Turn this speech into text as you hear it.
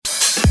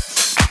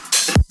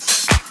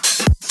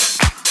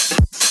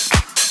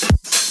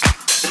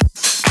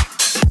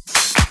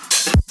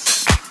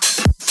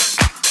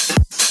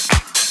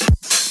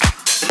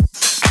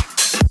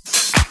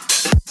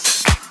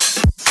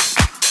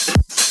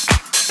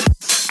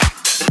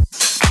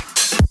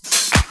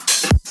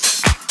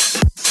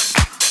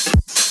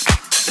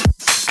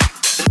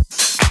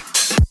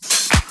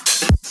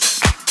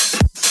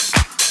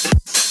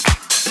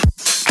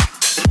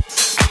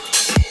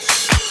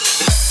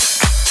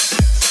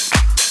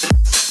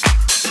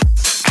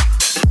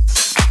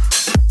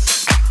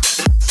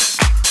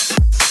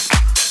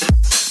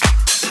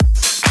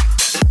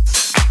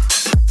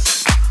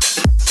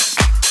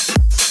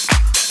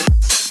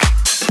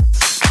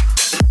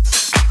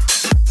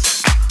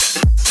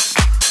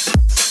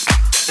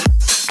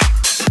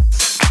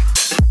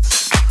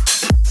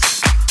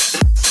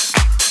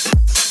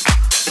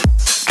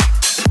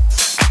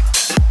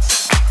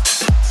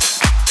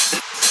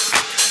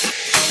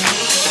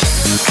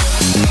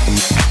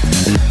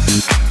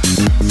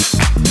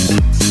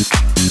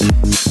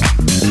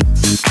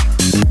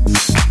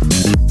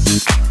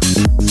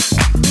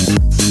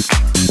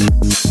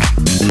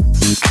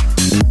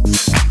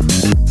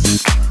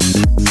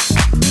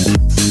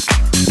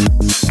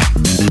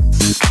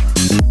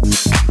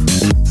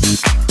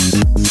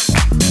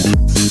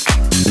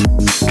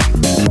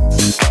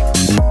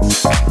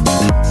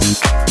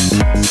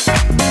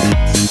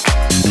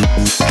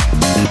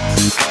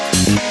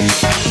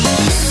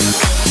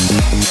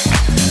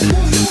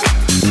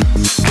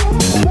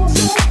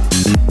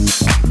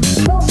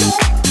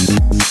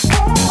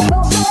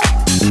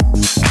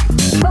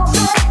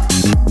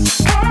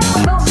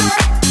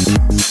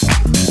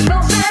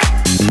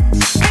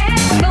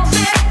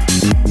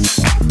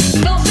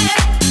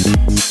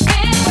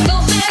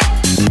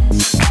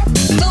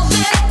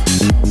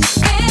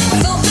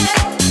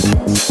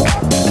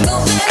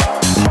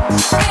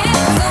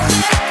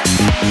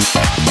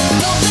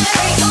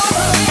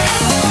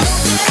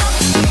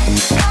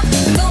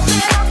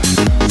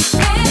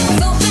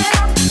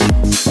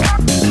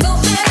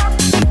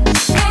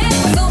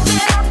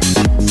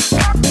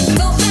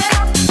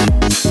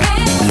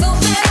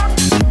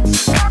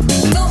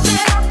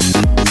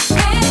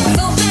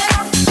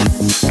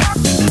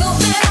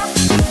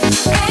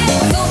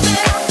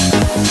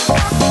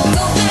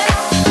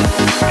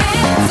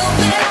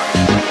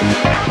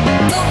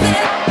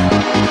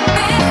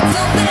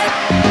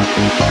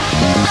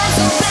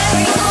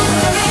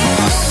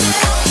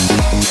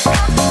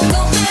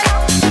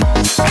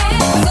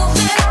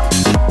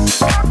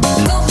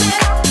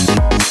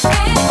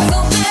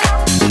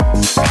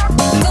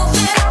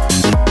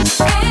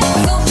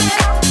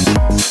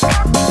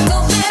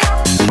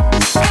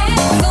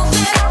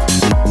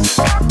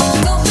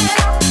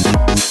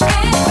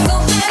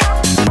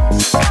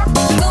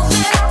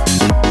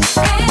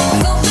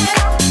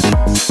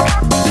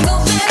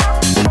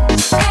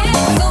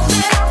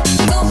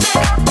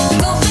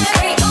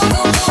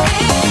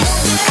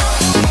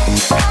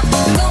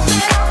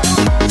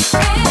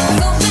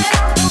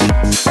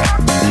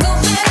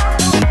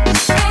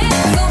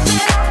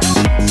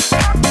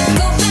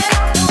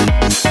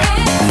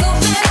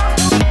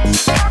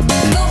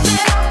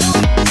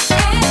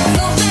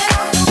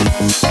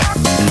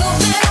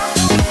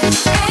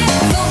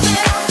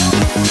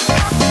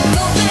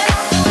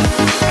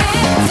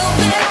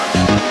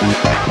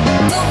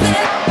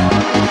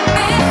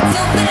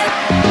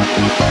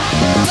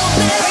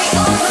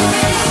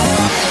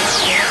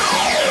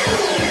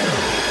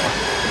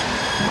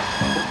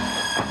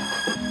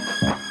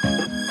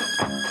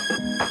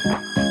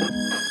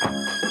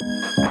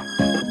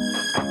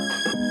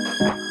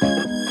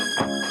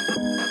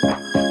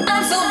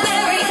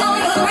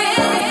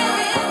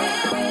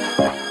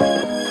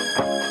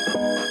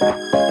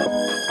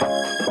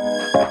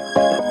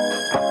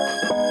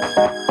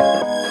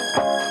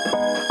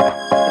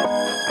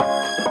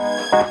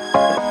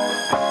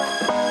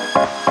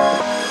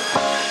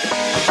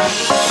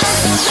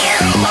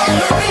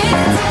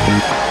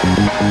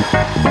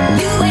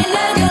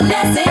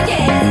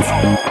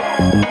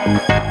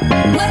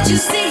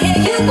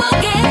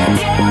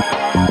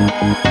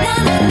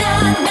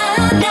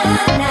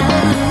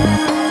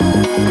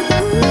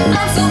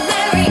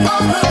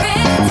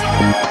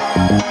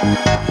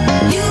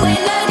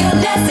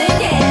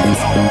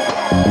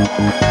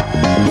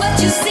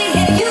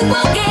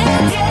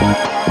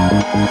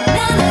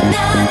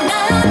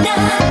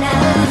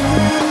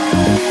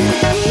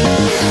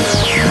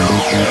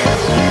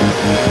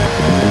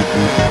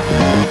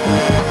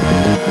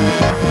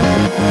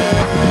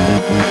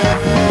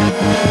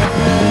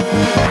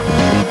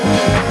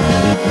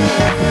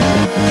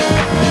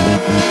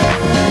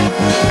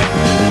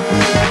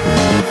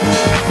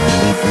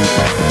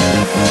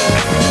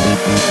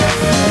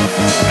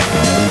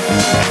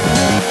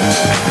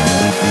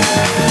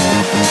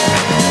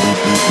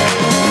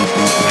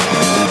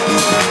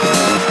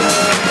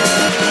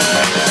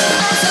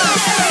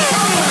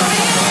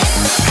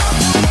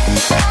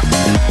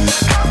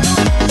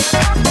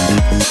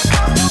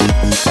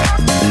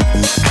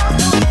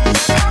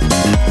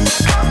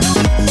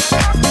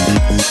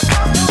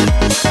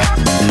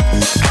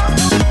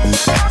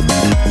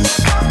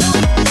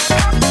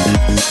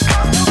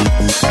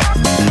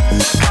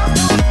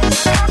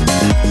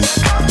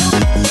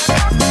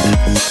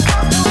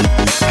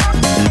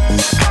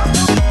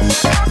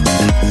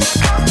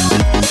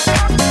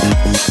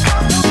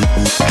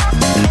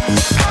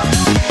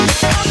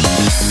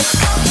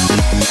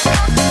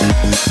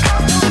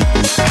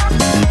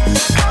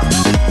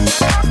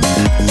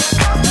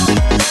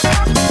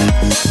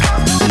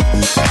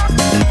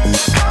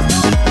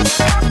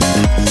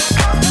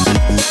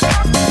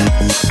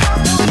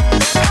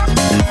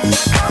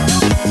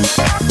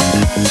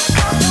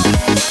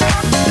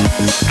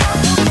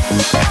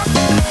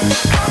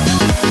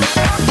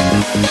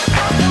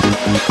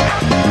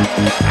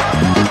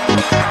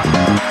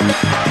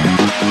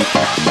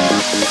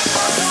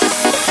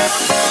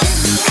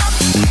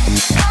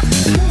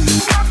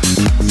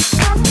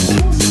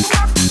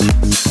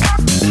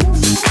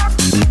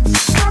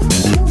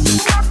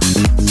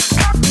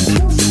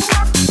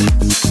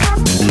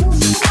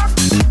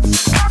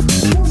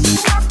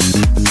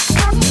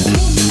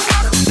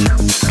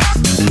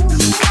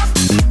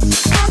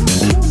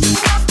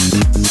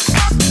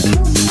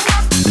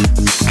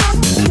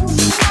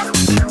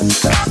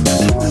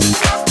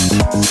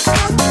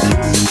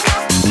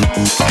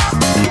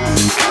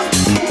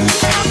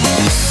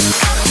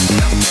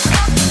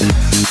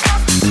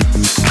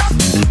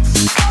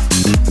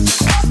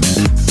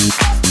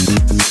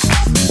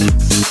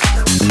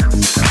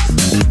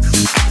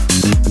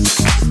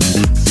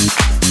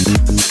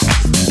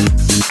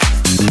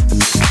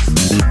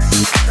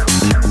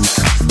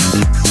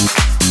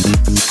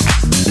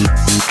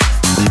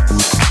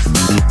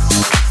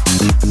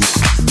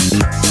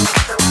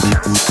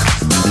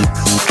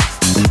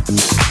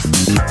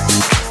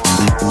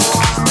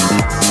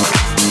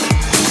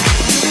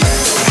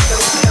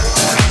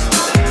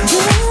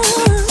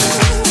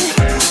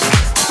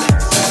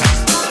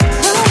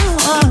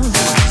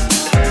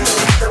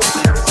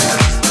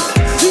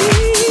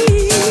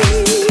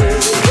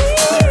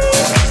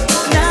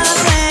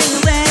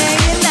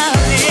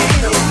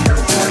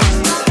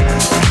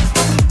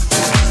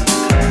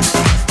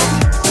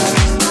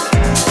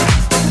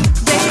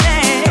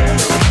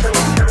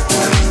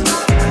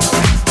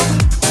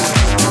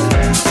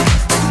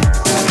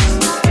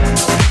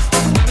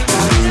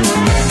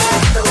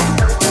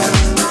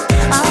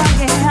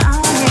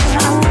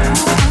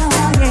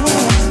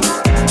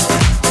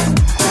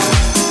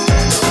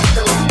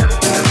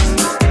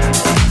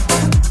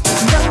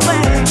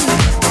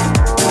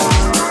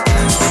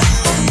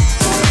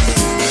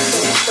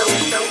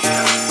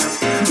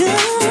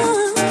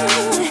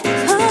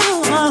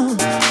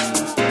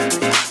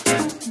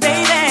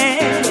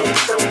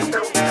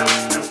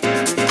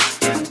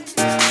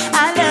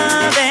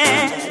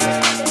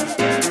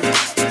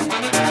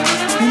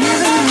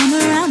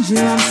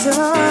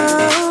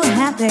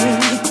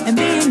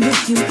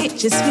you, it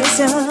just feels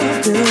so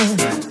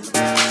good.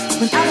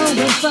 When I'm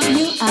away from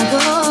you, I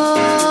go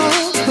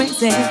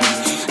crazy.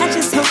 I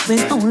just hope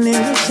and only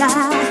wish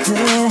I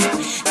could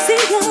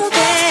see your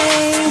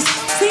face,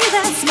 see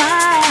that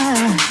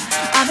smile.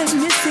 I've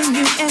been missing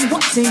you and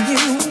wanting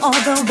you all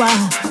the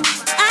while.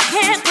 I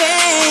can't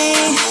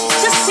wait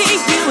to see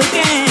you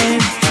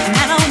again, and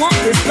I don't want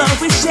this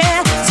love we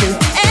share to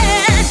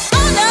end.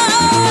 Oh no.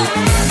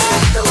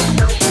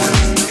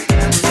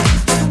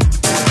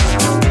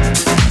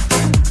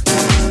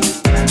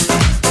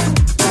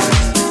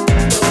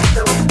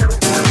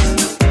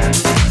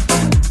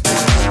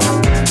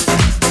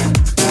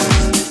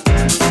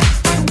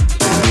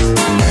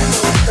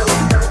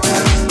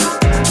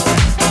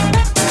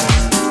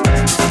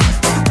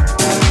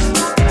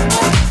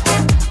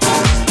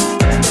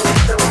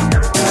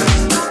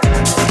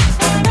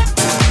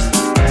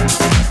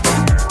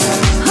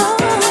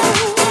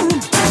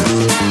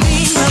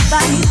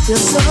 You're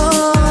so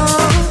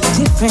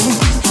different.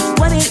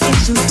 What it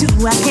is you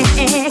do, I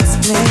can't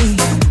explain.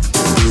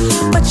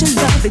 But your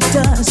love, it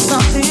does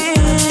something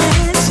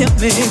to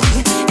me.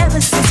 Ever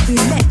since we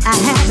met, I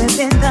haven't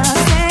been the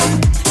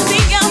same.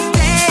 See your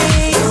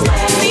face,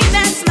 see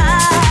that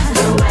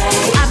smile.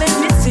 I've been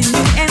missing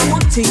you and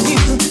wanting you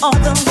all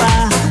the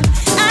while.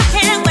 I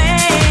can't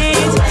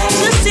wait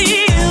to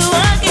see you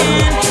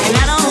again, and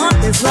I don't want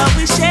this love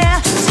we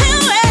share to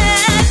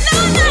end.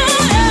 No,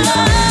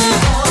 no.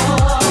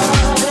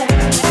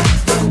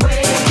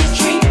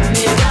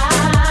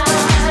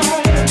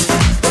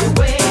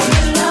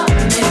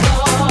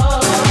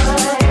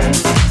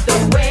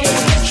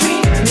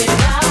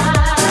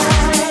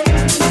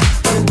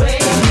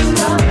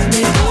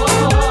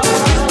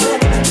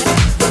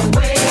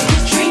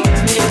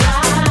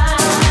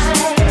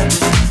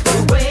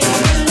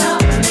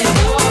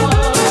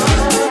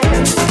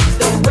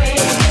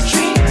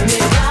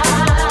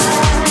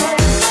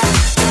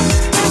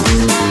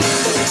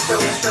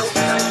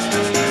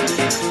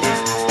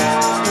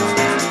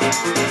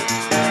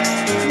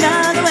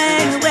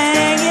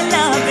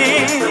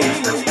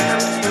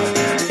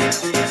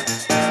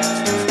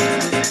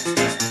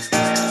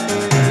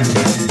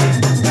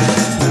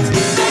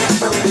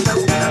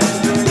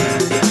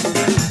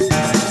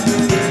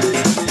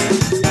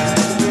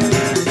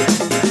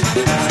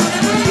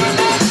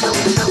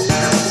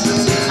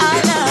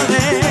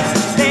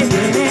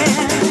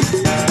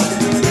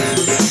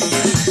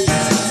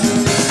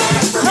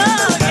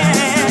 Oh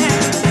yeah.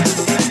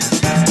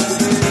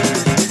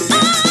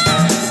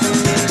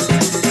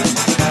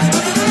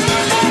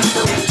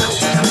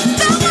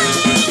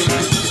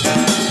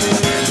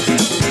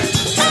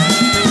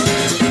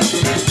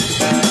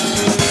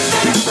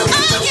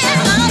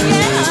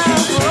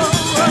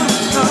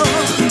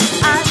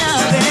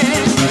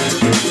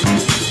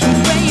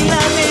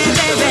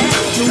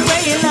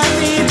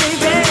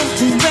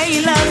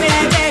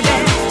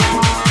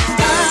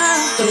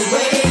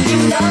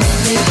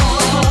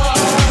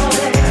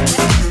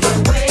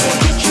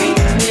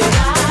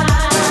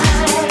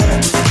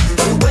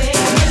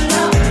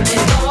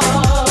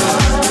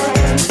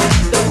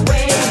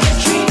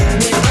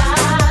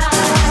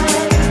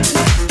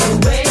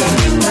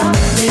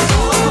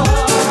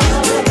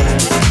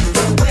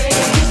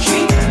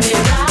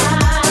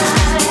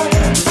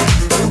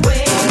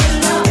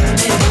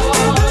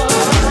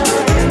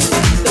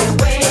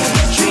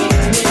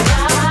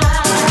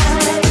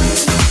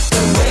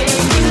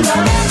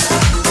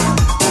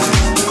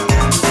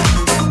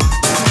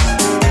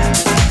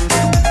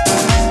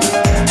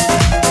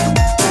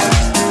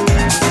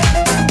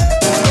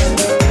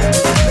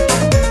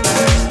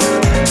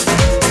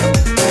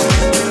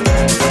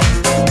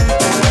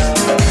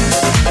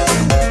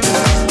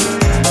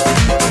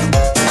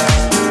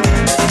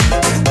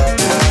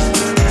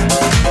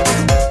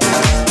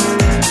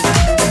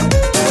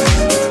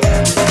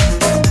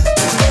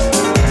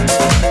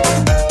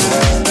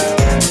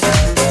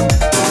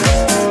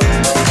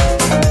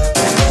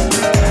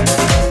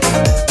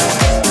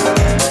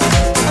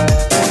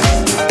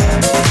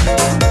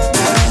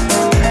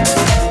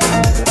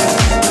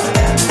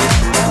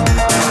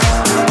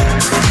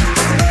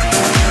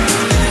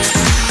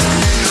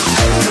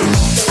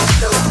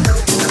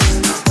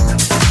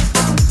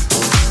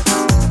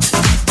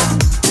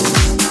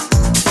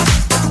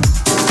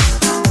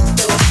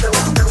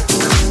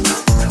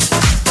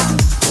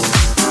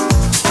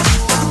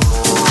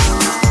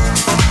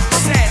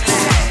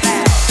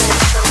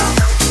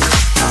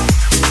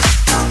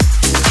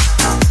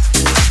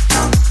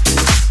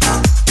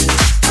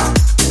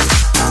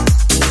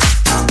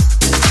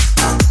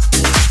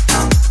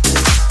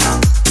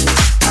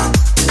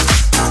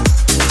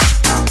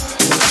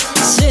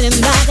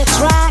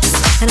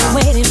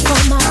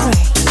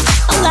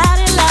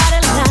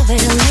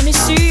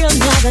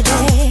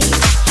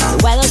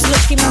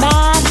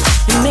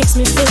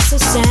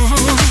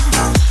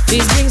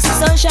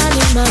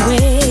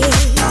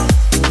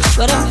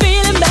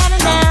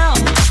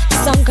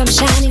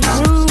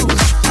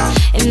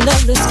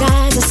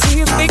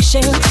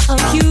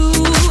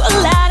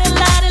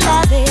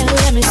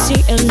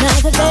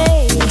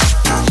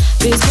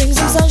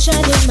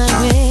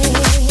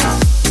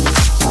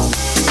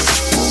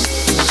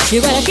 You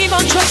gotta keep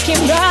on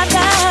trucking,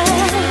 brother.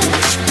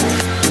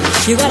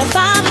 You gotta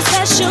find a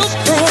special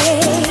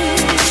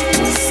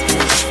place.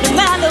 No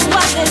matter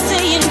what they're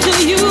saying to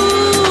you,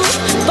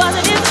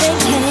 positive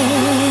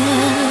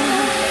thinking.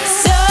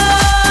 So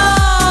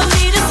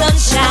need the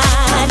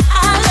sunshine.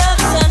 I love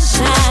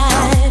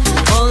sunshine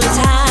all the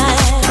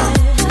time.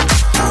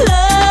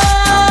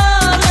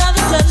 Love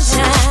the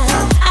sunshine.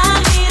 I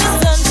need the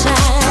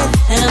sunshine,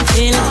 and I'm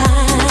feeling high.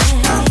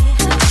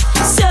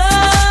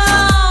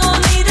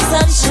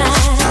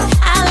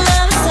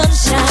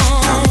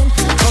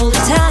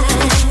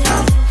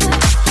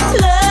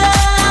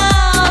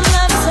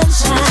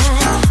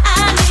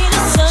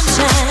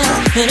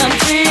 And I'm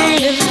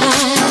feeling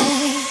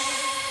fine.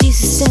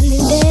 Jesus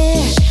standing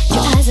there,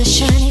 your eyes are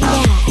shining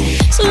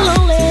bright. So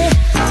lonely,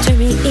 tell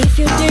me if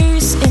you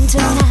dance in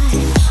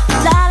tonight.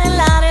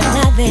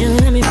 Lighting,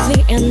 let me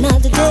feel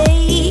another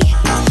day.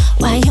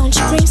 Why don't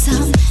you bring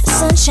some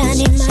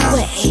sunshine in my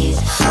way?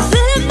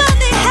 Feeling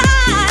body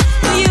high,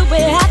 will you be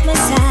at my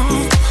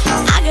side?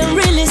 I can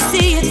really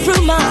see it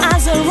through my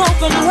eyes are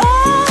open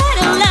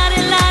wide.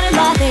 Lighting,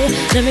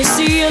 let me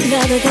see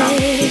another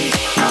day.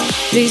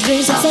 Please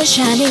bring some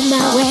sunshine in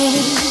my way.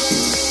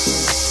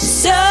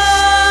 So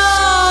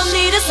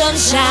need the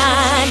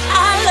sunshine.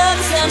 I love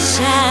the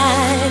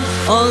sunshine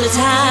all the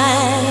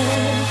time.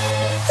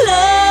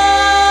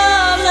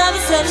 Love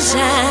the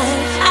sunshine.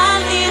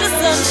 I need the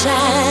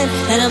sunshine,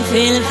 and I'm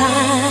feeling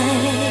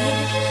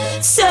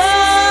fine. So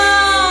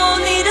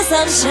need the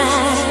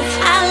sunshine.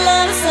 I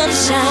love the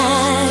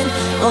sunshine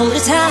all the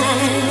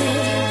time.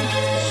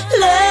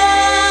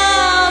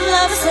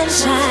 Love the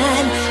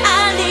sunshine.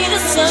 I need the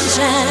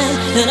sunshine,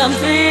 and I'm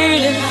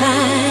feeling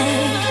fine.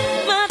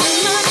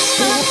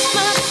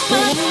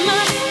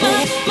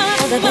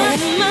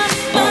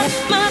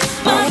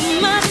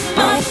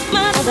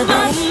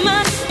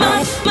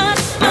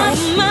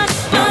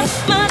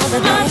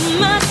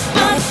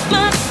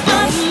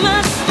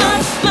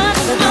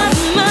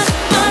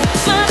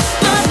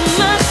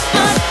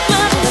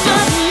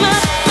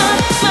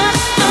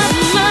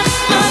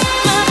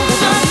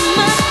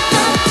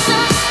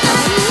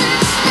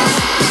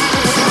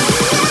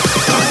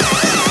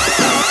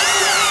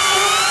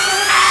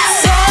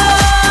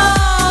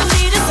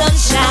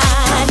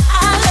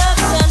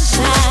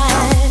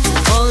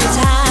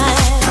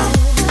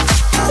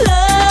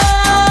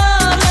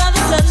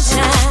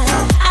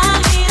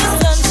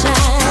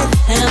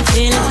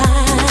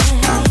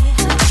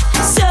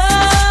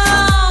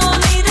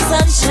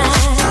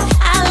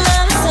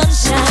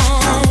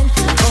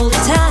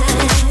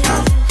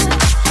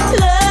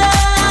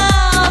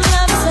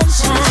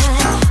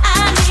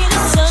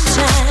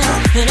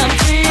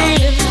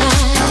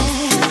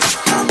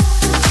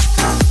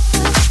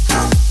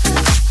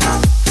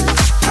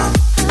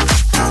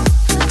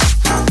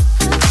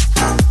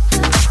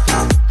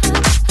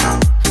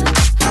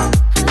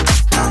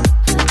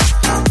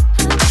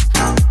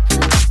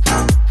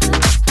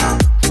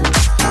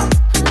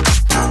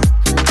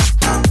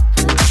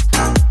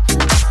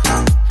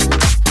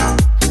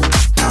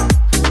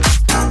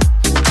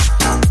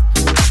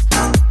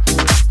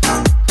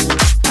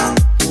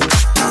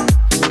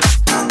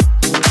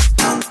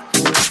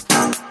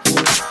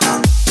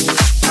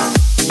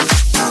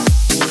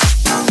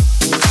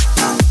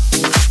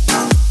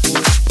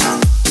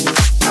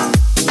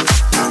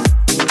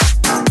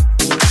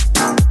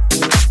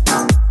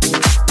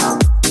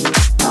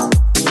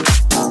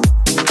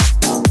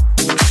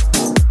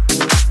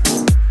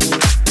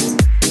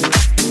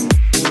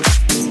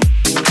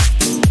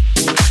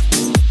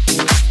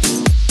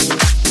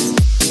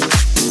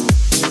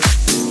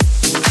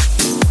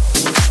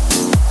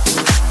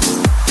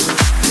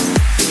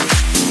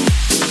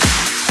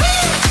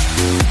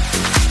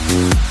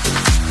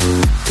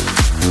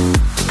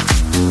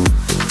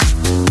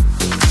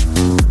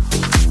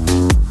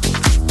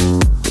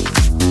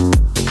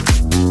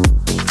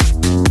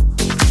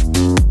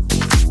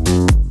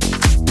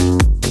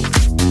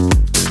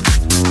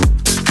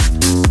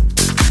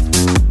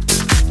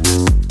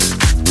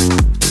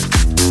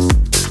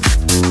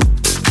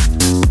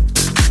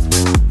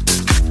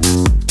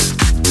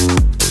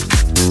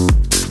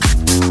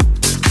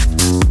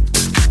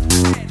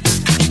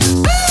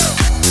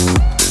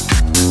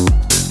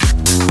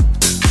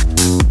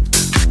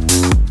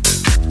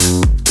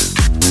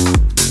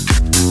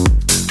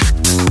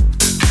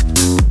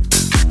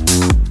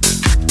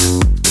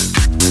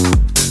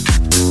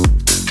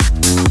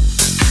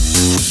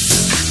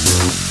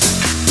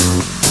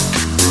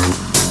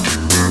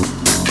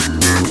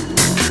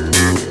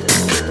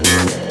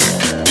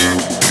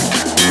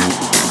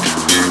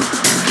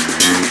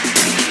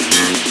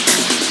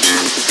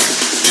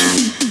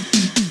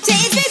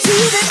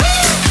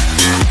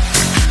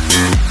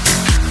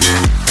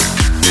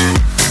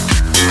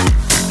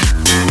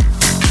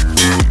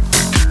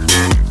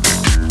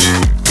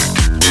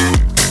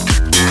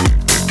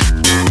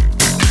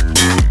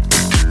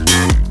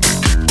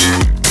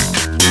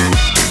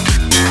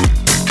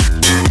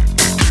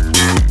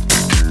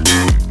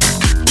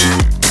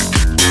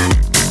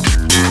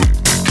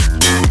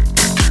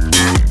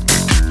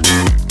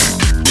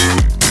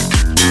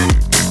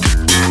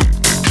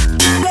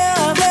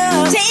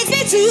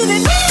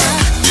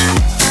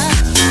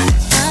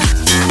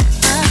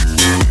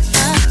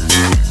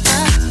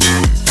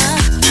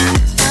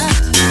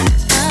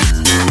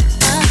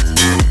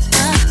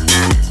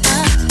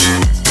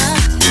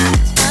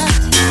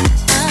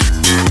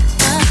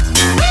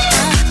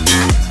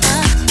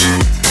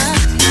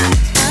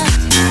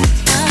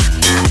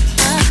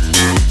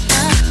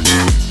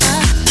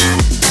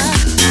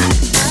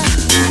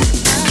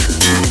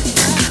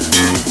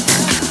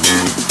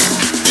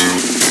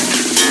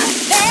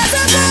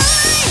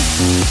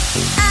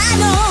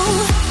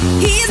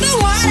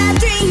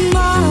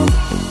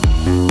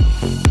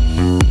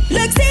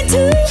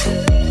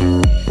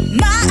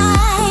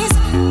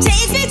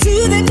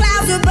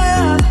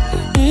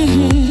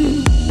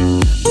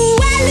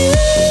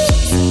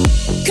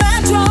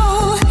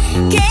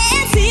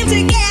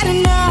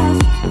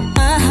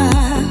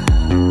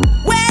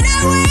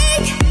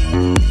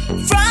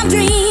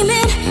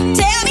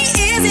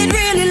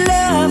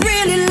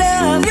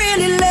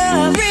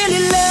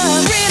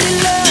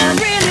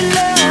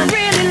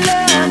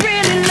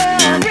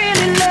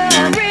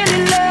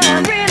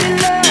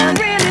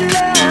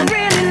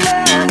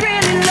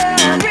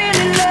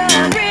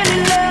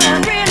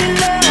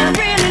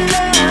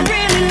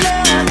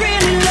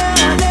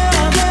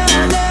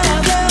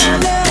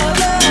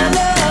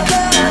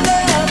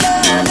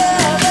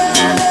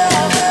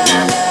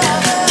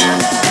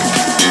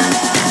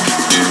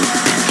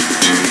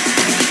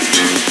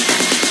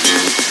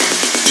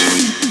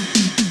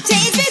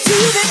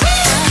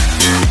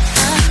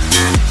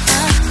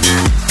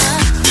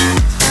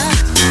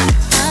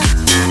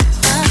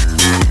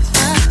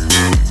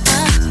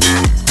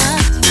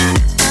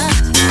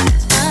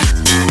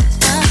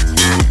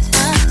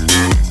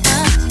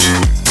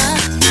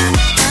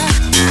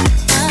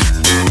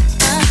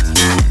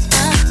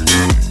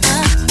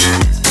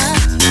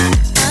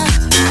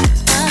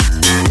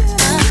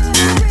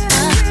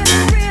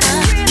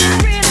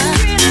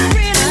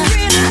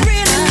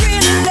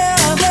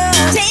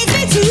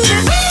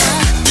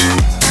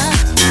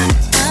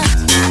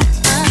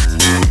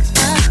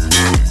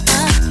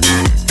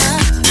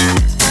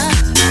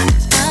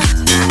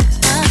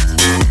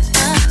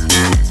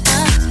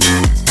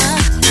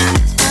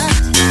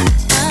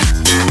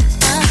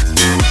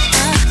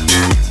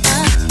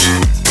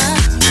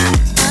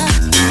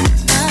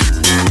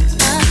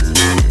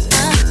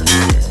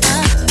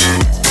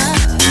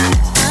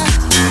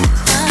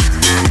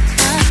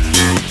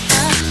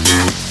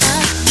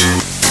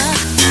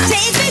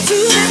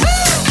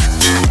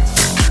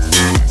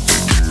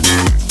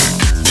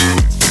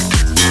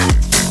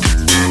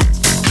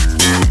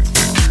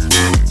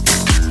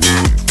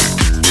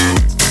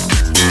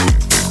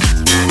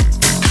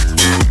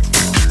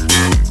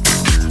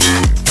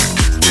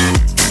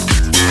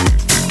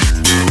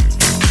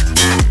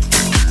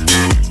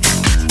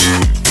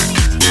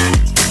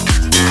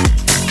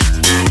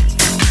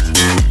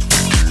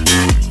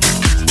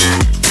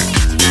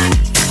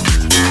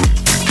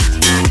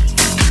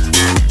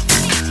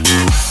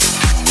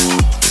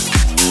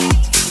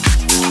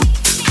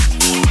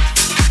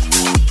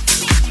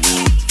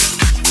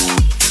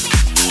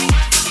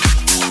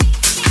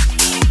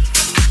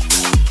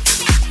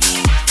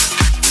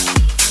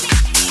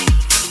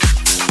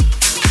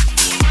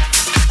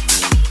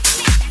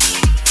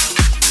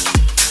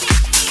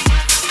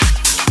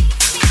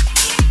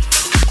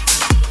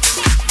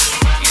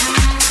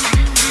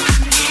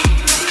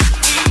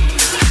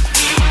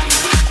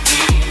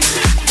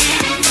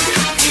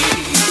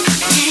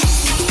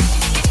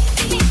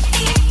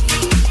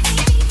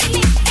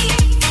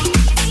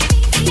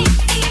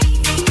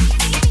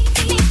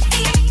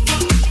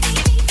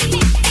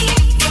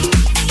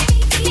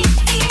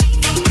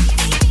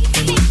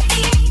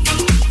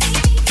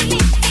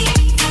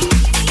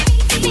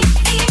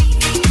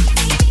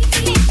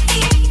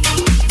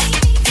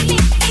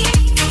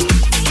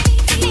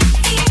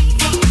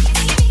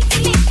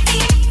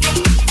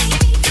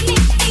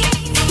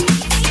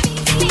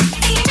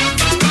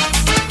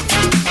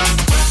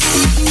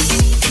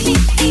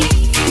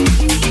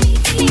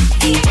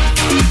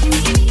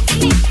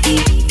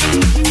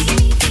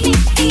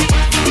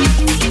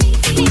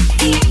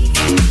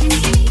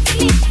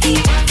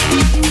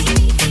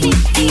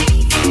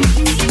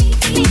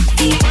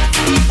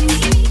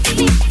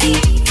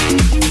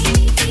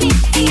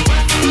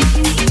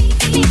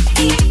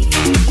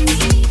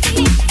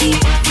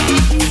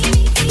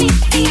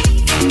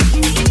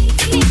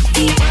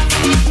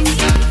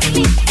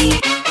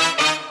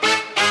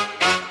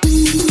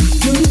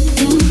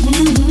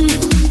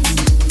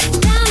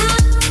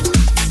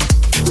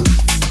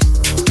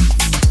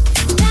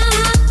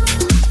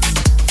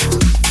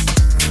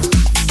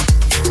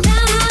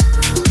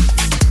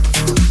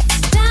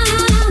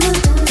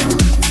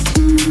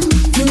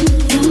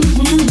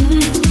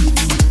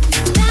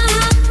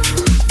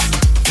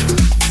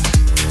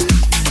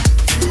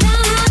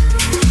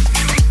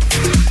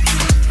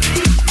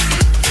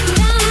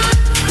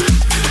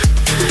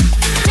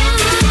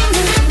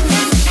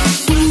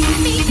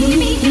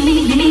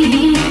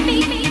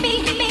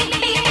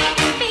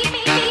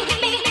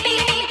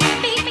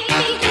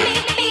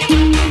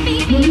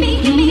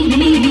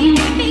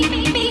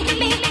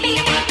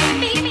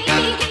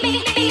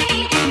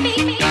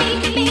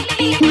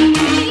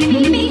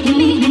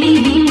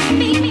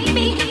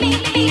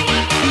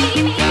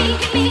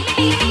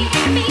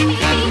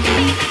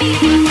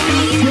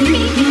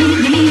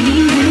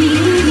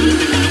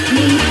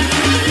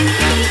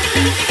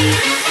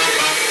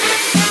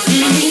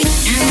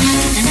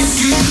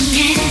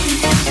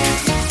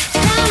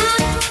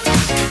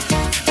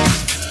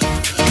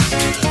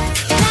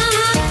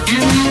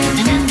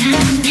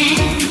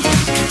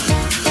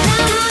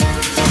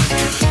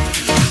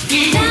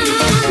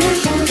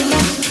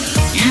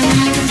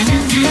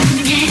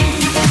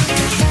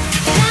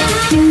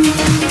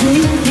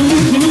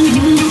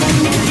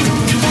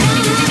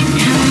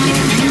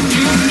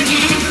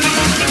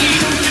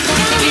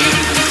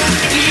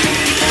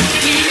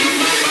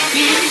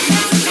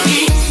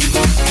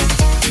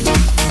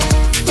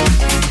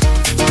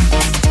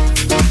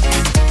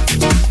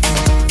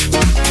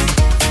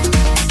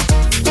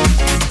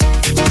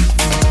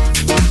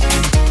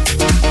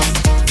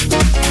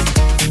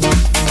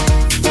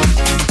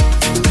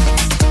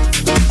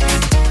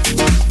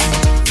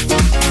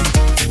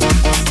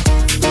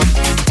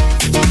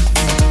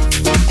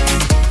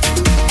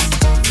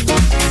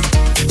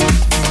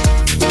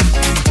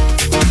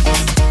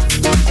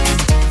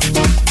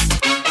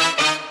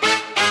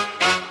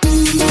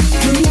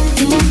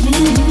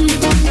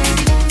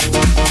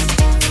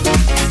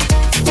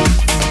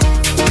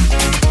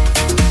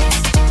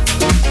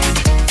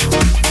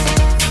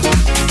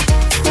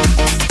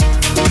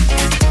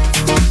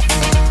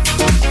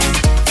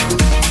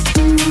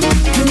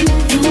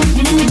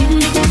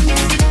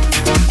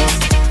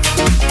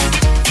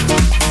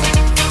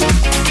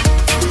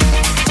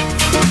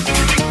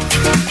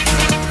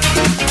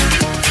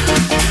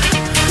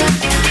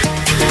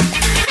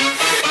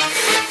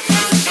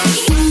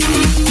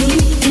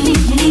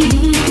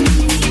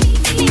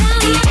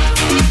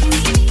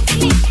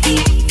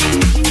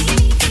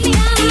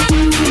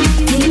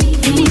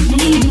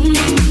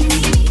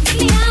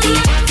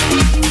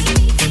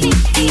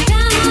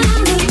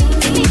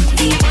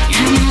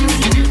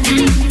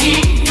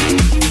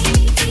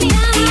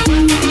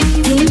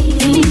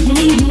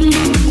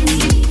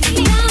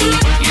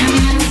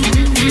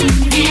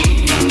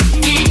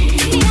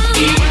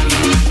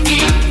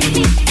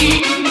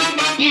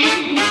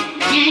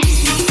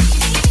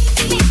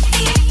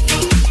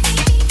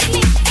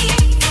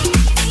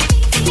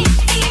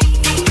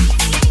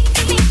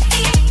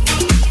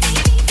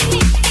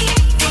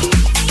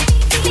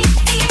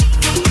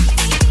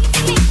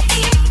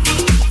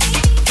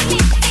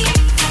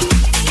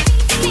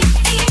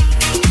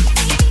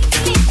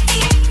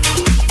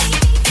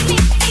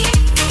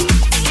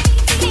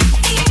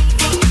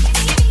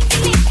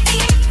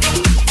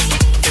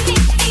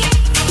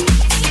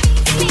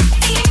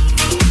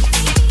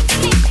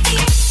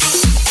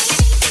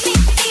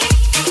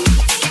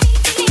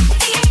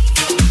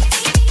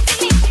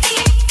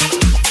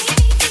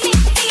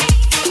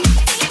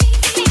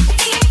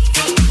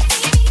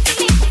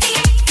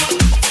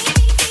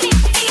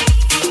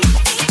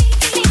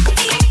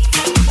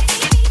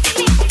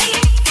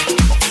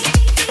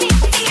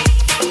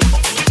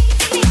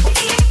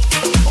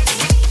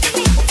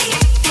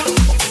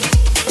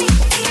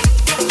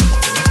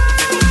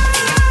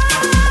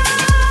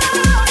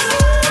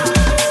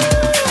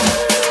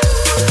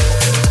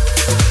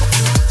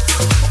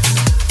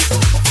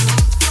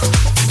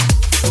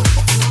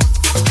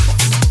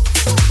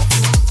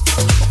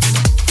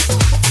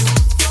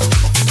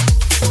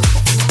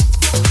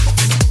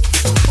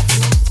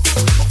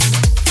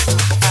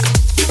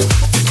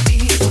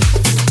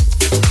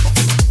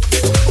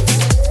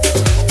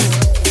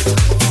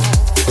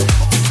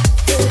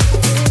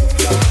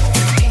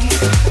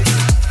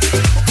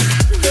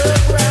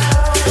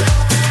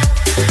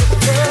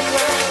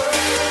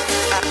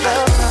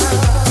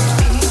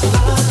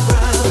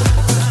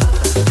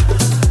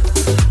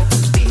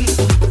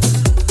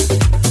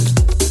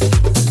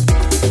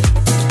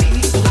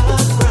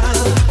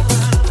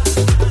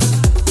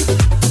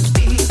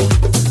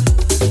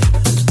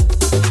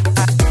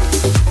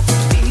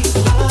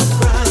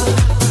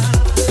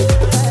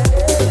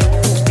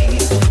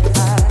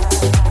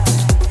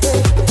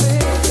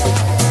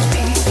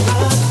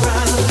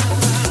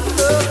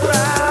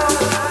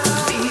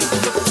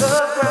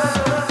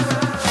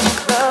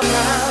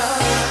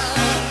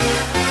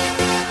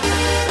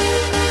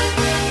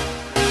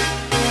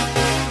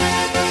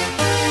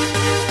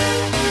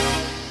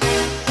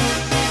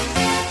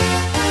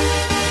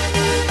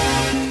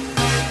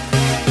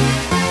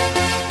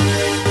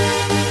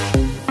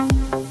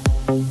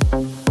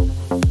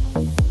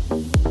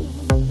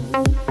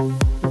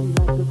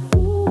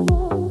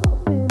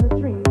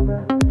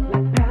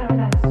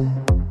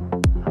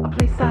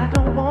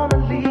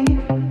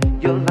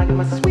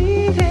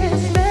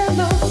 sweetest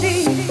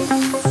melody.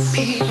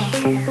 People,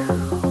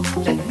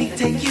 let me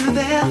take you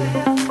there.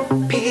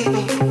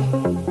 People,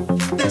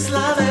 there's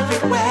love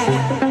everywhere.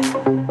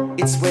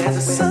 It's where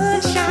the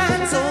sun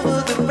shines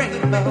over the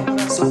rainbow.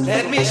 So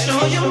let me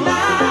show you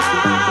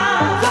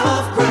my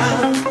love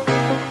ground.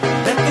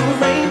 Let the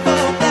rain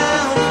fall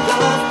down,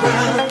 love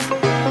ground.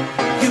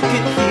 You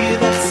can hear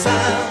that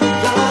sound,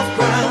 love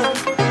ground.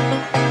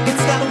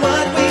 It's got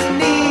what we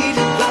need,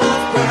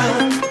 love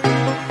ground.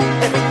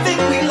 Everything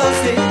we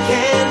lost it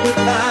can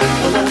provide.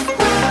 Love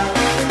ground,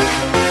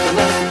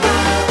 love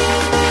ground,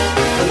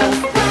 love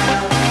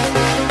ground,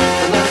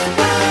 love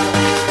ground,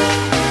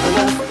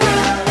 love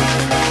ground,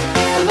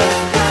 love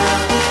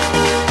ground,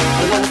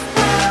 love ground, love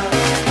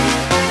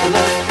ground,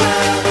 love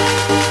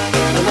ground.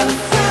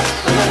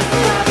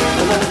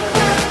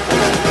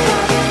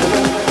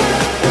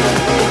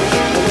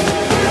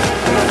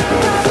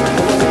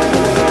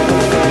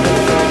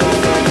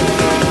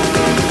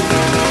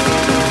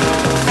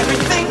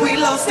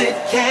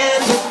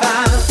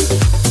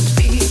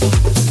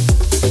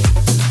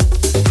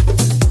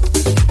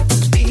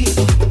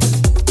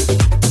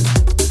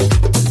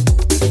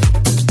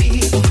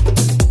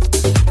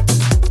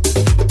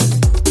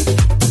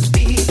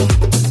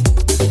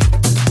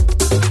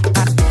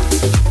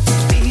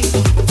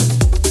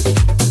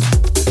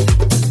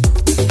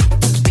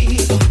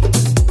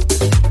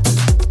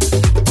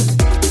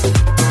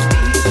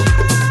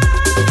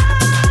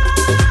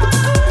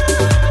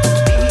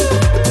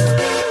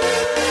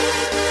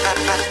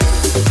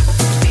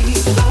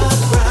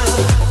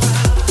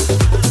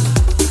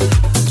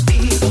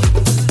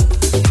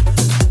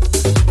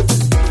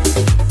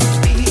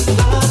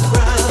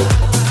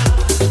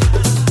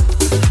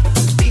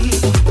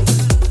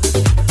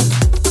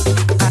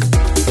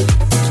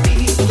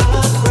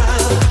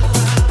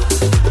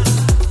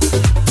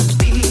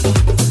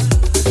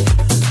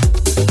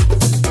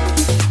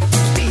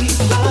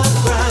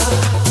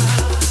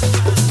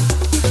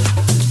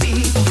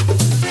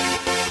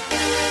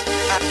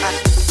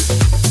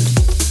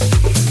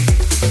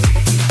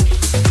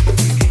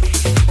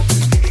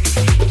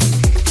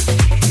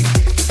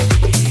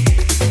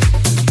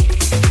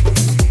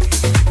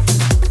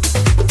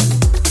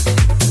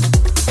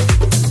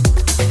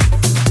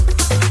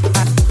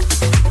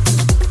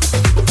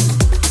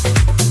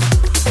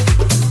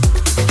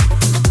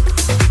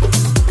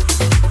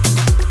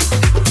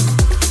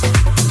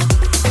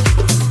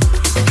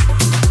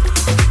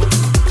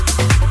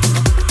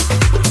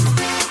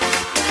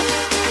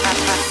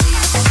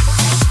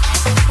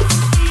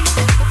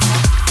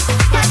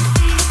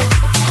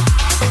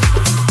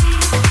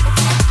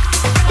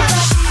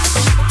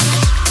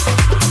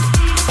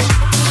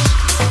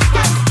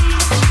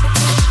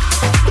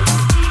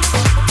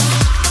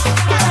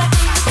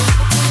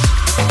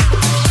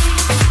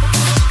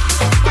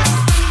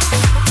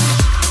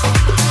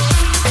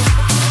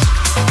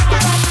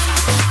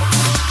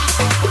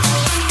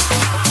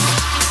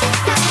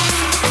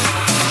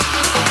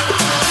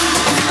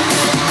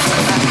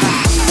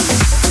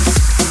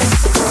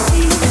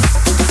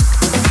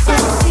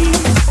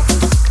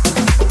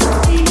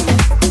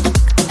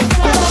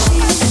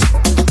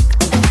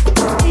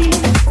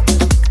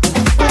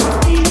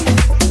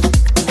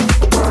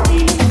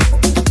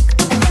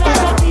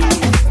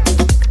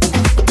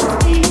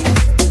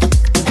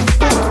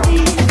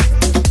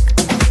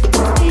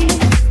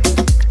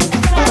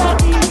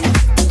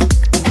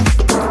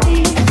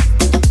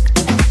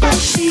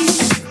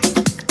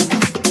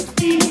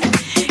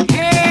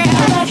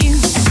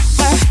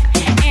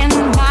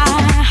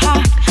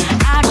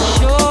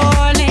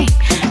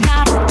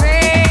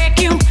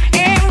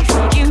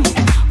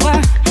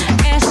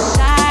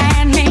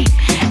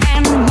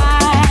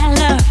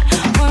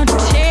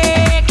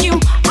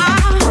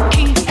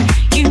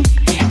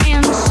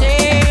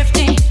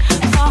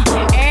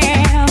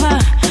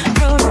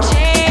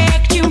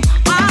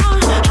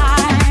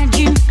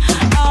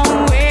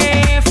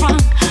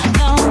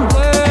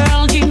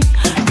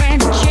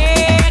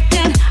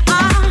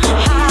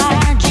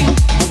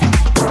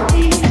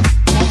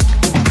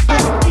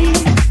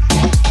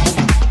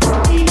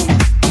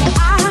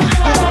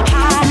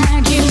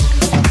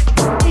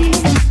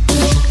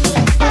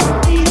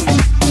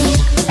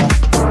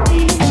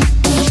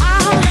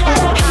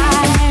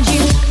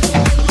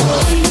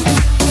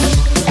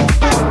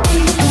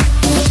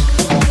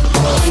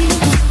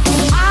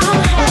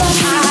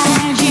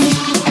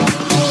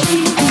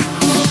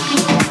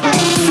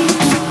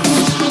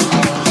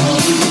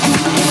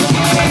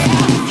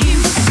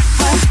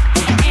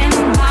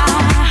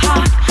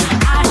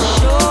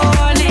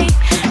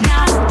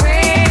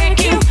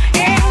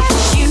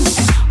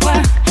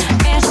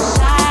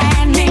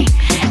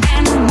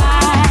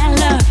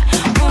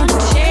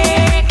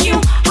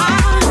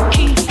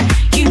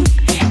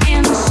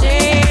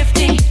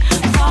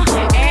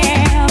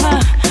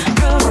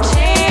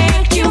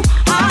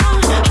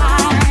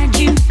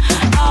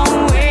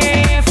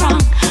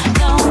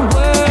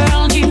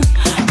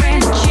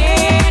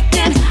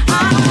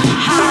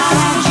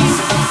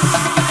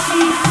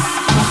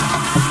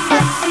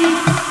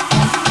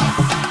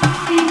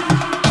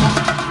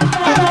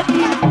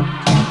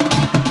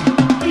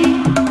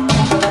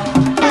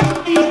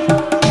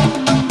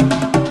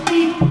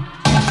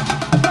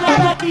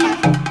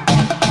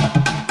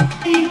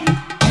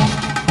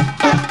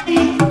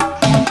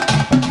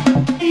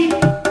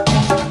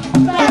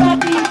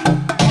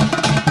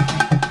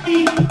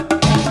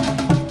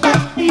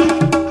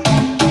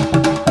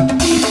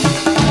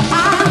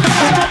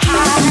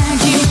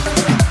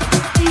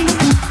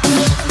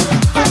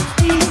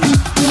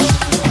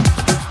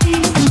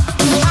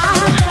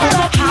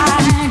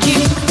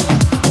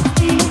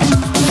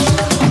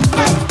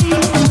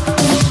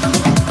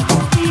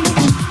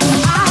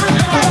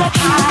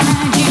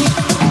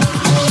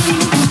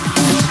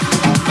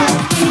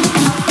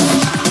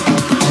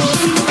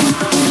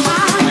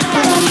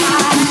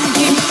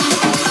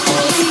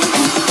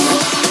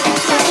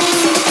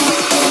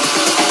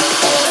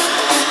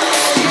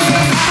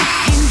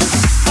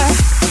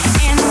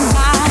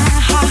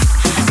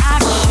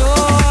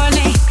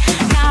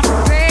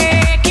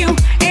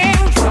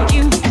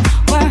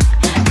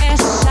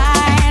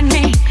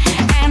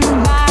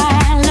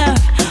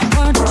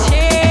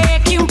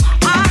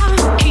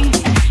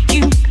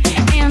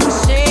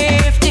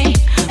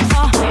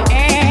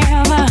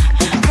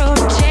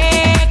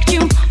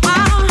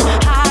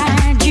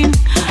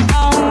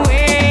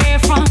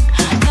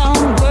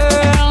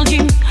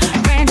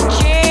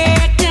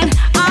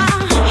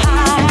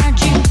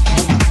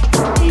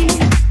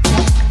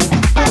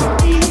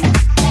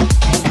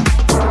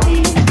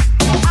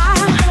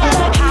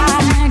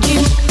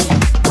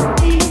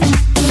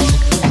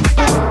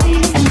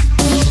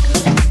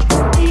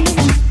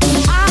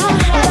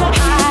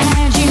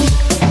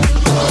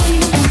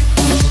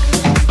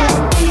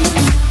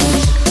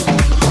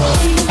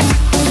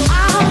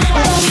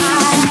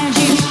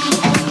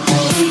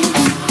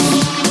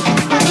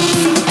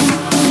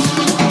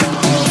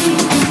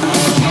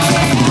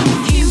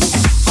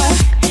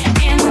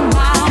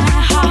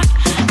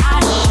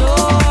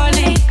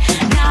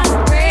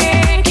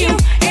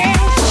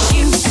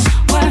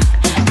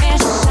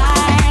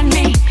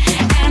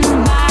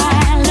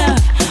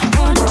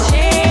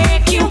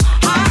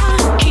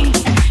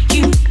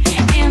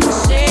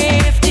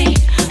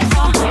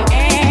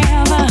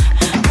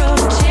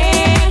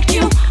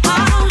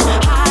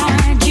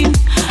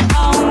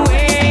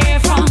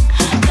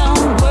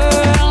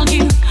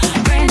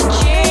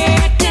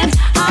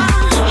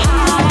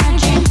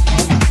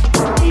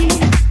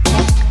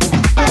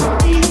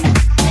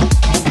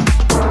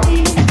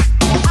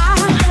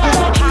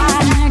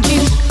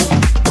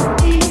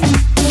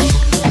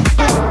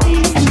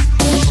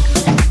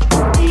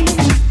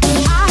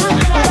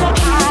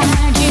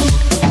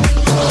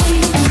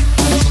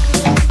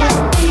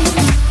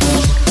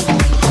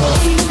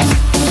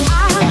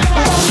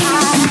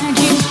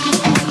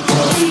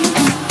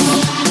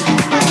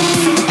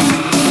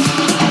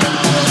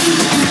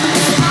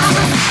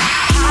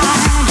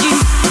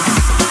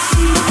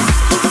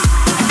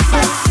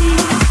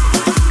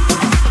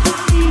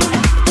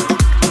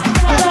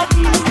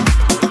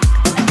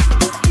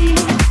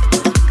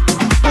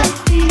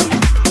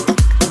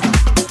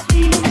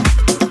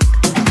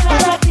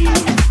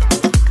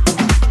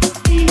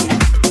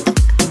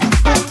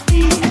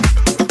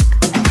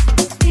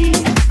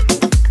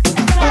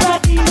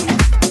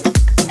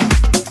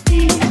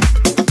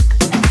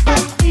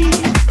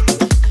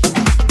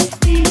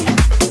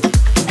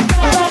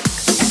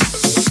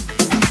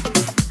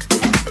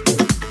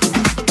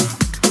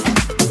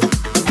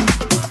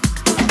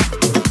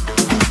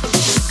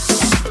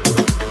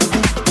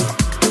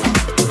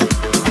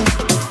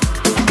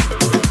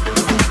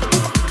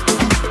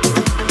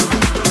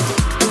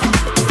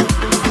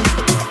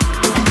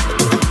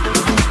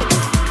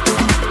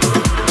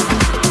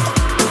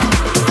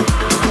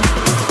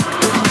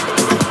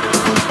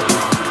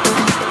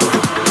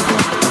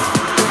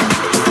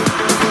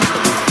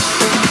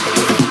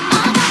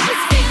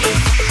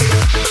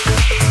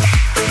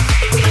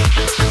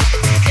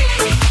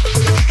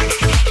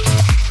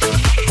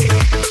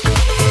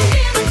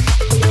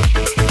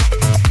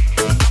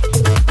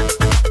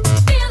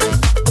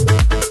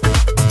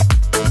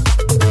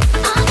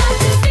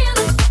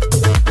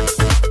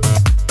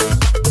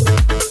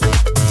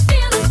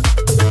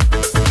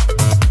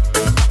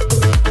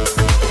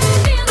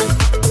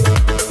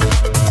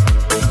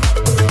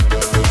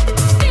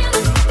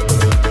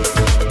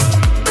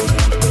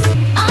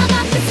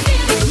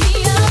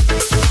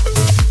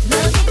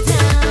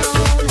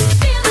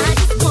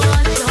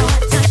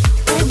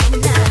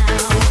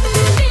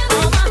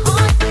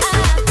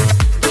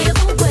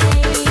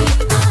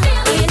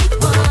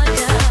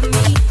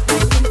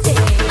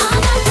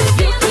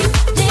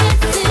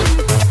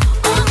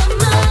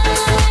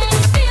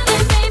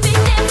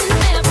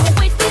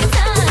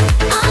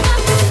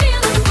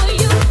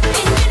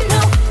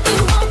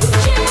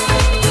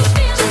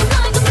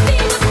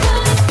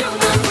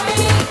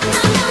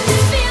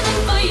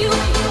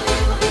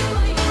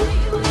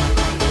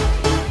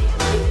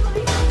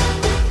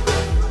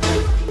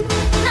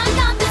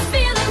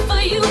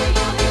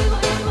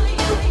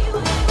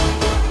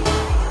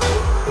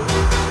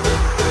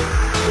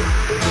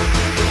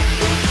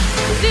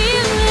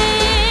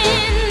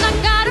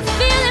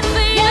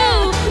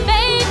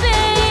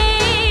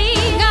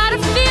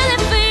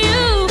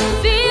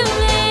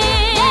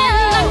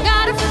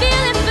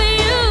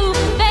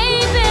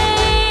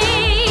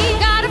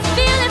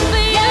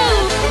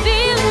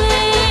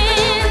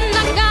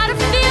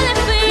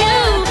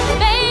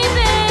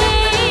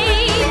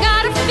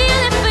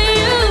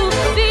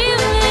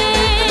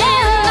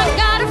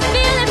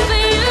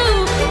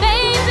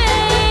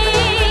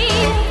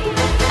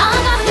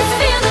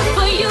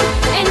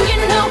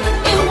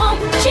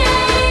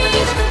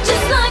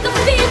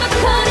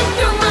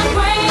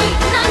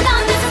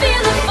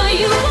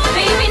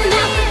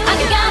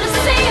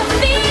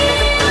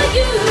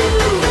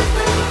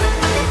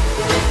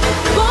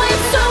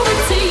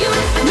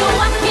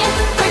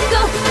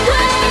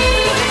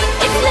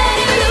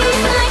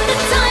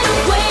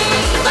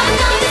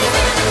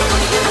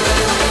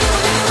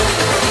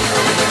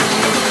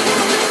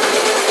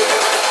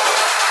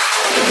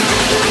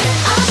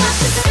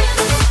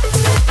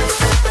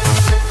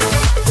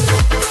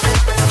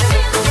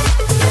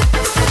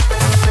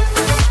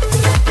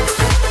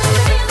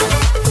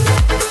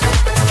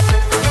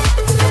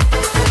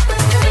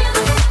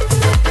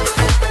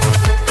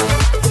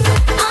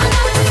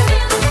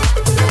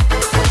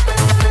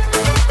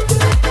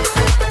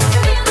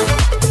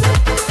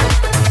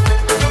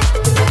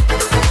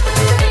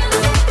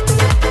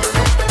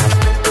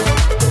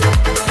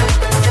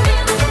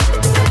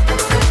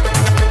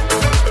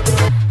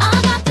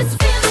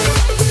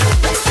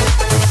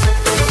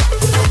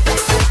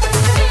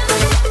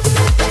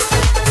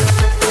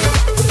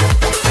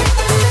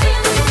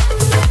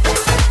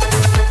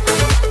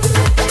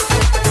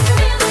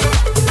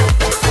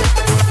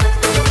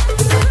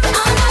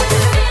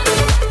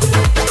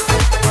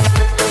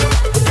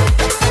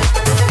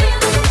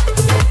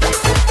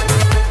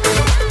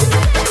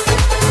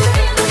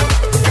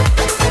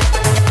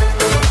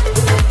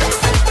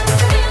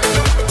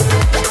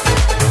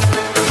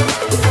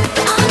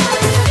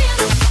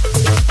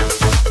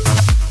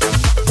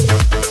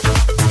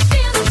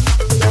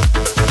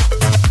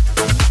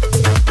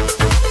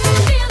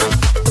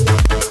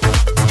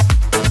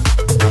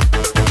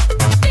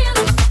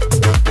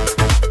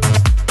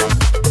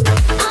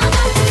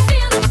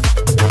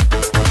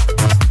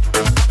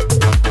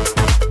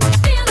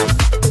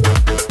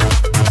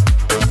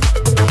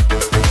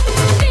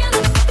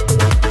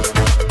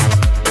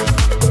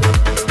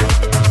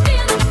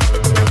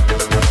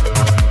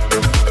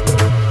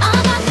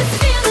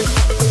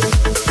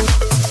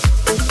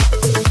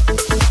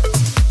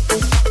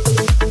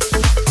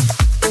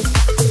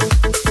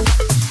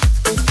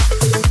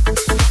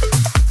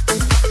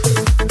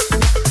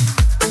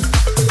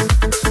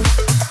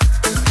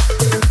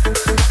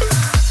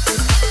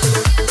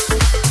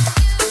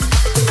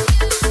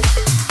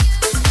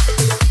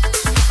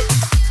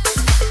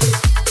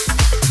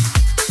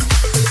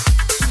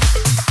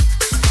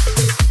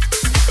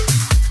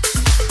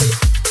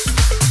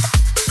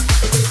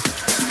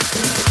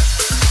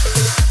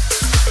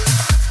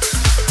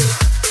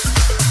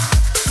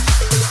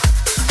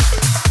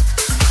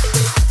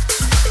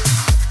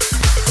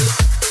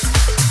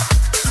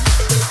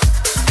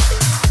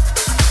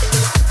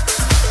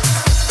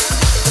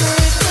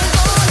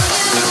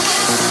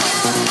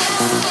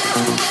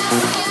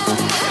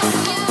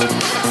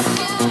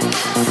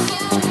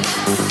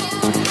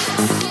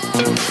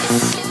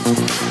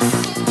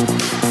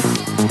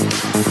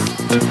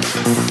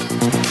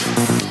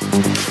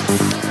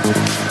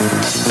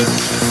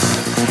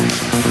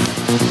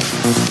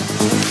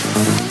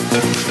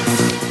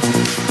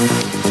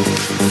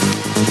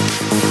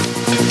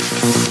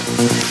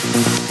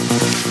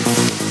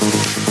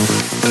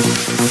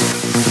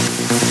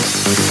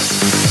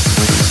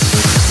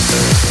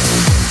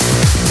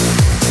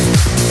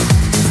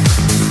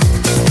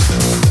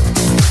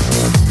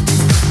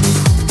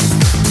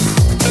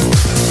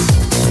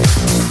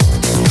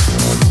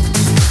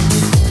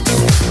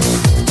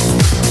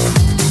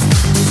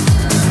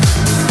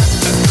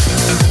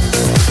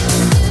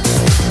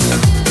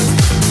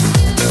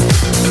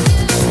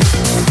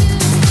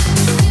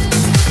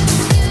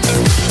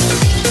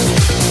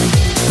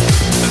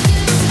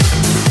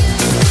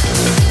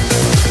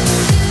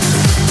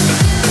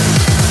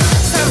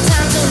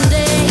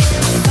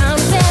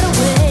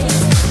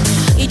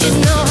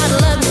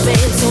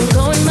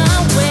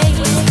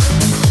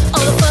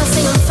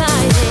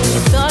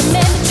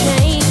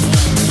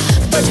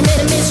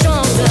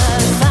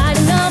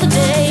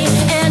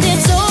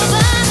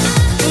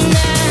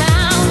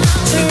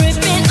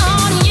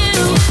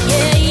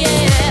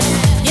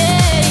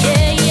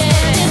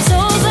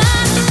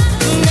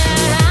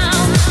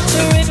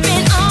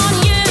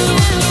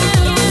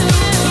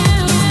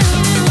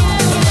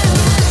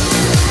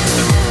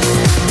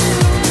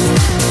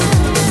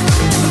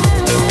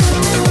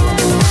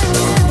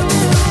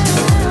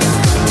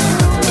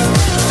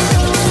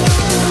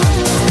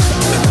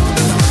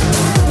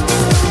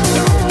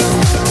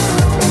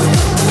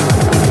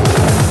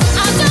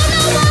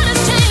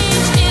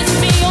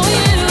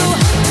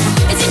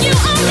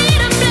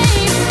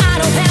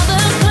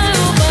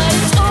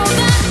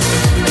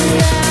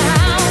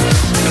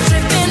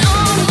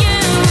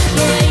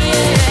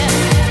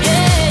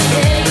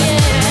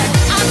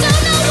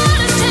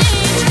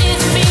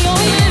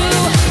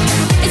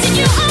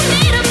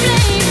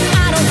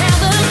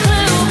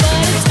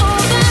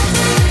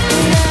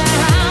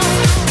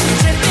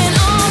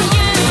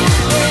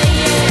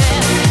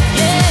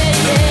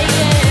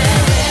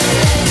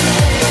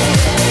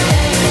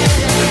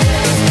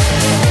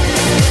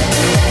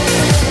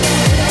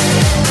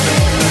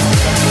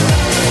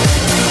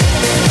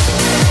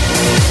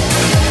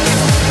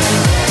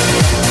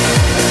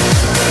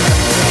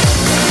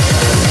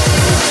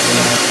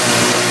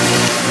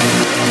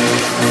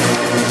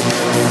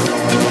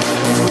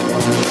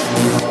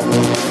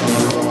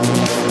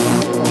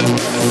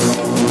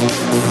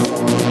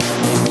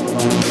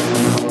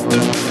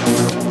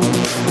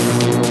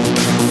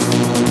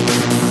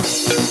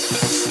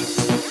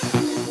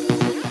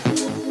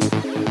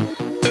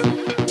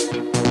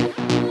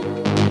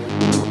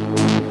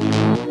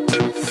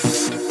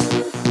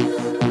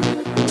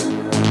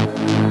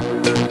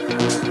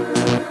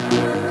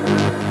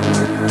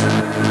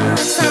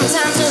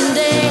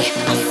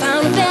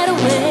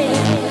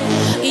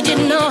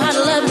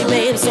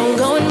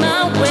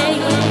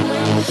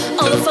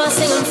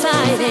 fussing and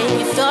fighting.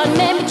 You thought it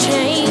made me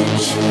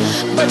change,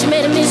 but you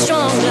made me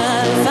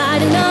stronger.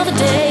 Fight another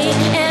day,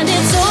 and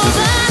it's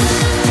over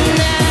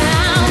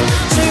now.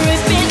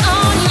 Tripping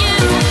on you,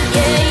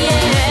 yeah,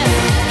 yeah,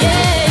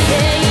 yeah,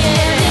 yeah,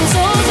 yeah. It's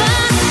over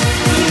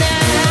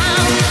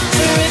now.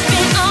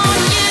 Tripping on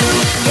you,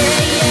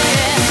 yeah,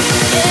 yeah,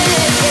 yeah,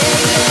 yeah,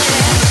 yeah.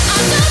 I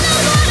don't know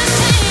what has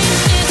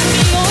changed. It's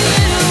me or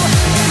you.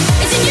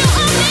 Is it you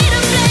or me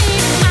to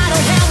blame? I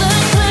don't have the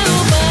clue,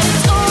 but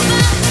it's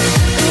over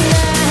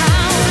now.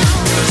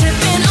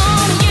 Tripping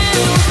on you,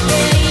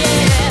 yeah,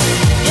 yeah,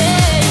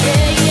 yeah,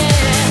 yeah, yeah.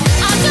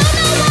 I don't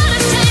know what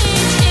has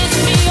changed. It's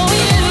me or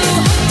you.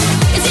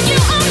 Is it you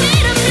or me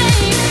to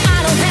blame? I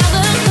don't have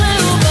the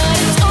clue, but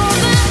it's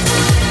over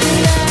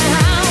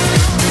now.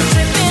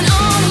 Tripping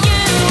on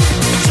you,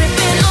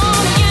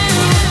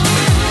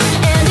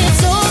 and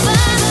it's over,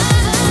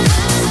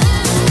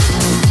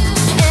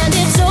 and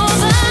it's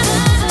over,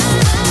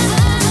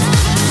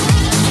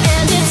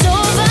 and it's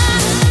over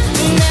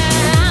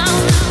now.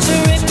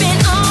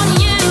 Tripping on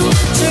you,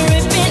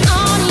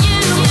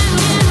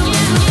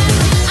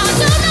 I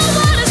don't know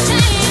what has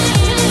changed. Tripping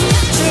on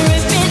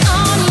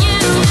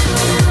you,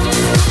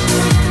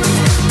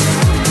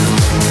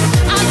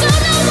 I don't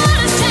know what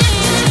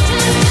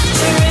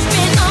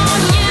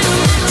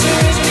has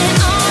changed. Tripping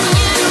on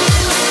you,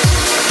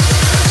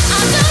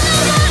 I don't know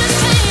what has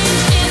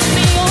changed. It's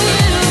me or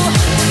you.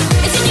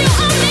 Is it you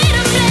or me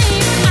to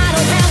blame? I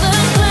don't have the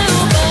clue,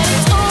 but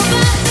it's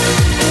over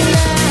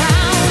now.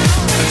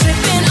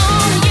 Tripping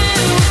on you,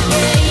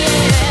 yeah,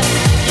 yeah,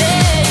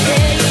 yeah,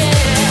 yeah, yeah.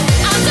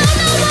 I don't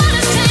know what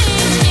has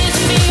changed. It's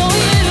me or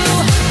you.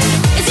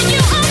 Is it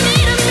you or me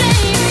to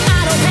blame?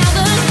 I don't have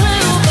the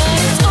clue, but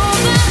it's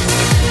over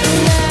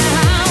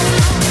now.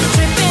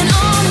 Tripping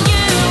on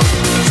you,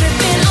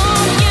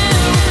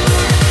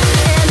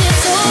 and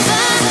it's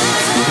over.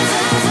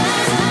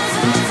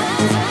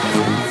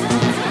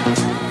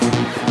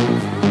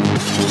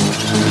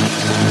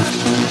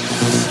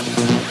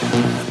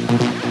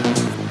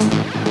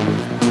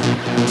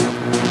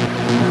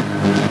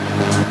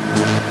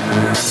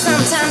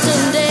 Sometimes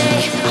today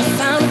I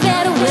found a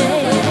better way.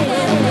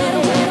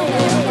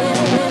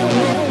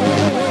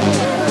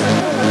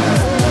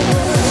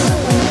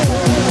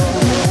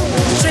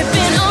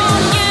 Tripping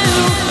on you,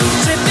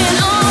 tripping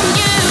on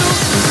you,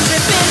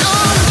 tripping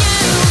on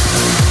you.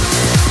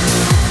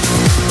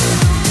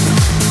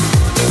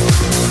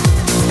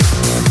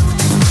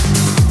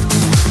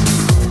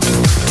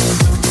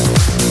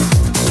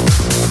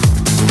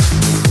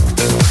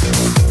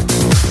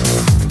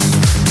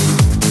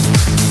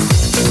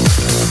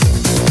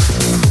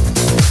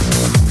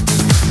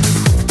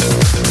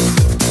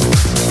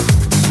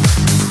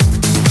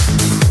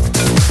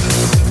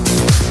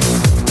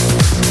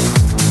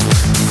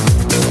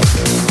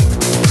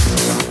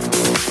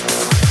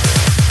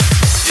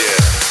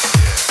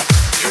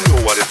 You know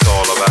what it's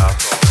all about.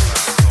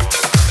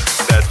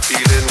 That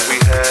feeling we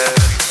had,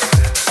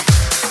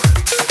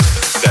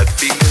 that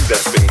feeling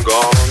that's been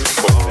gone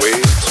for way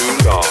too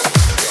long.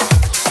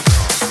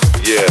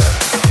 Yeah.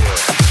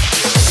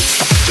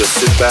 Just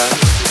sit back,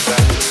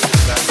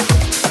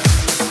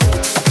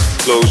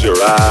 close your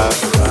eyes,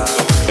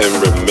 and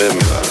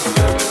remember,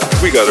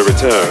 we gotta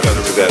return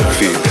to that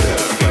feeling.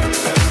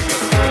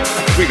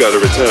 We gotta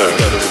return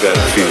to that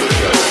feeling.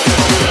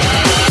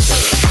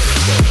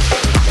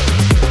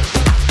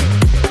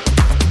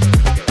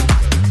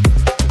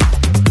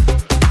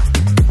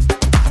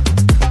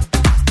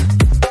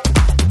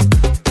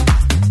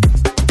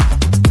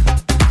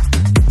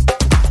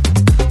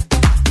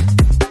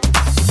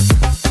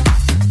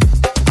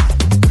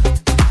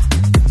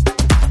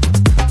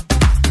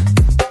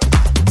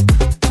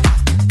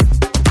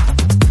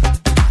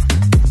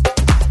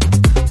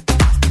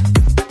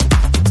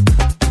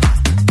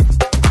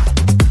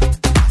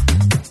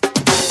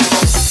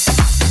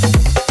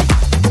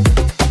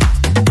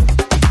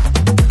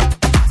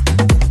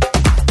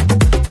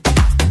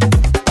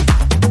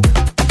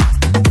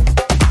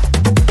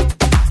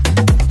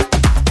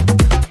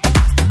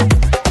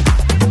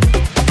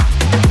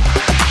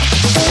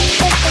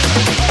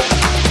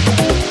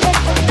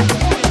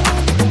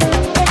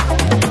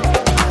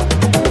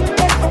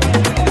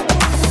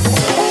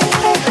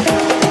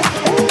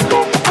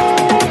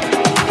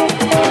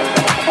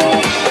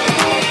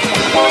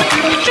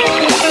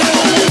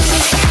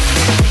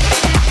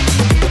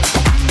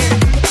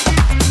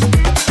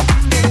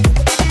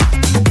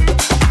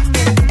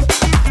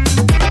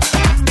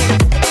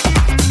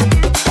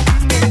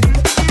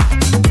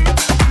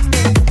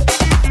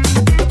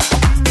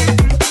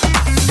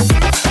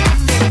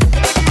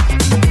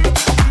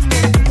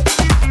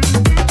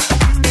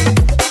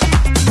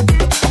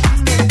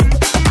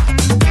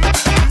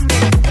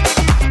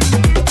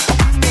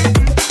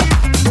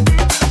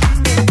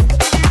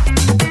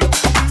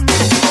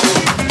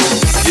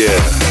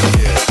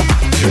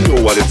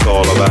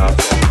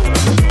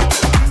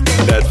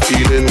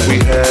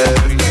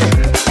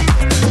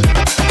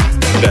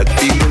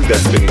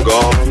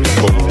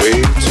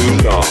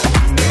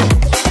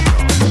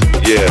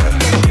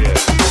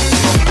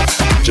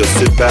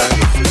 sit back,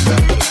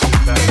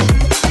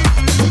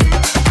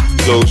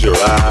 close your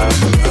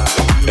eyes,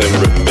 and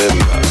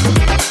remember,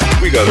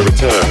 we gotta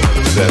return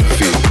to that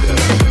feeling.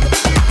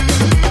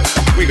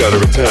 We gotta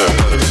return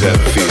to that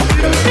feeling.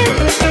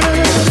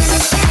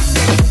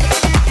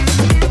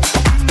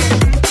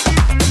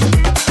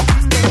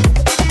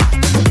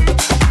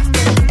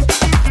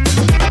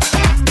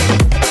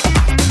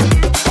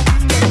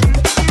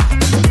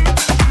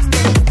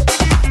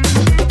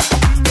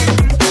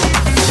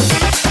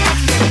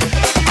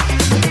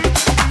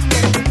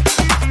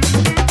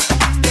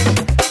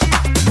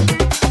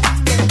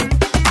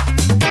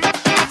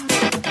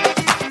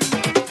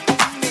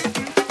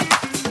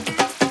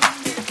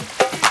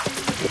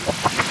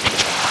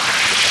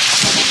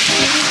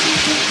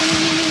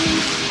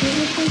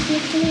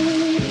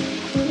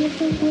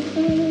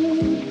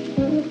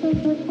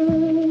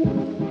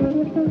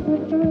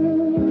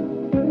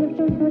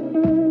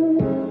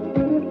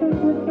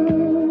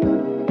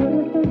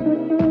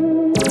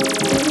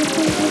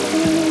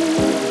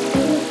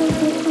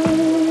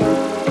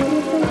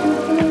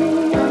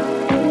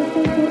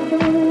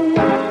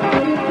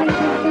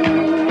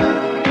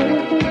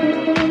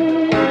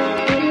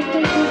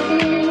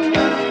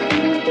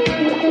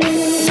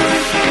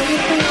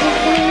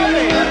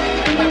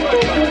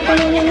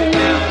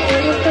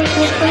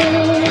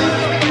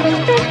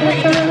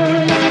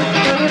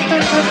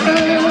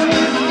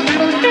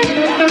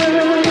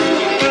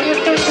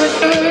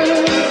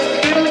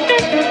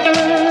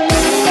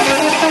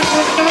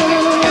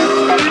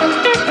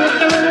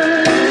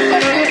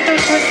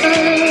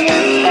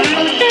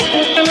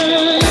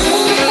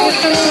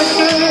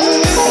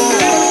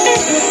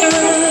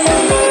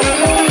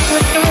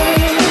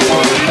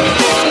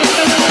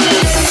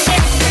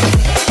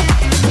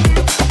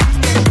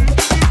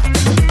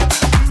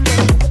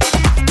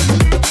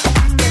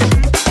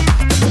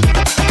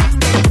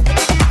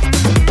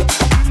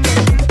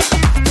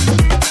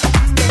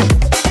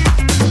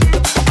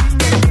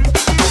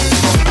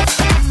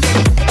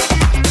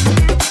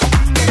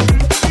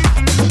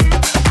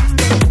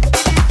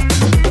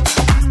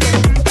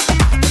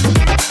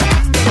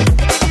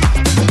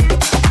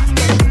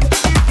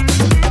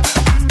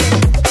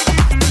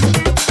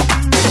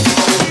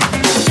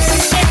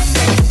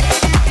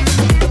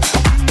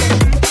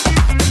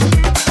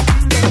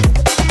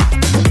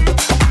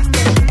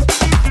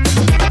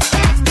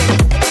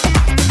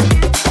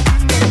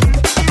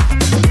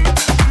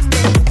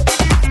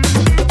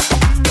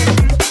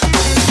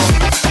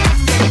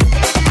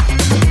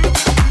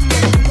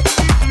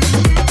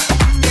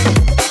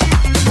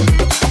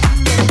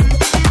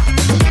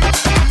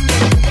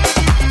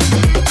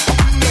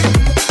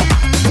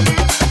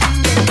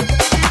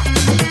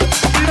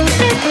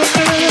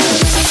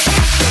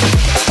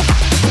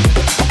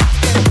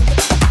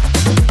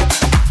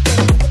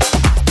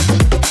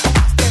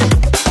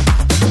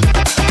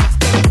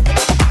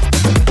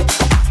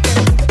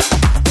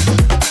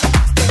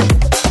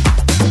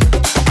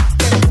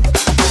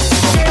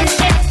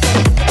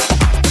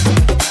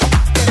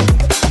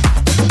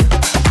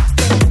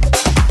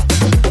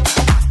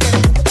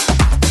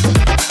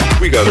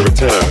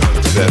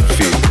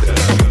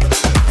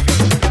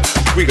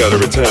 We gotta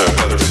return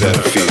to that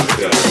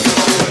feeling.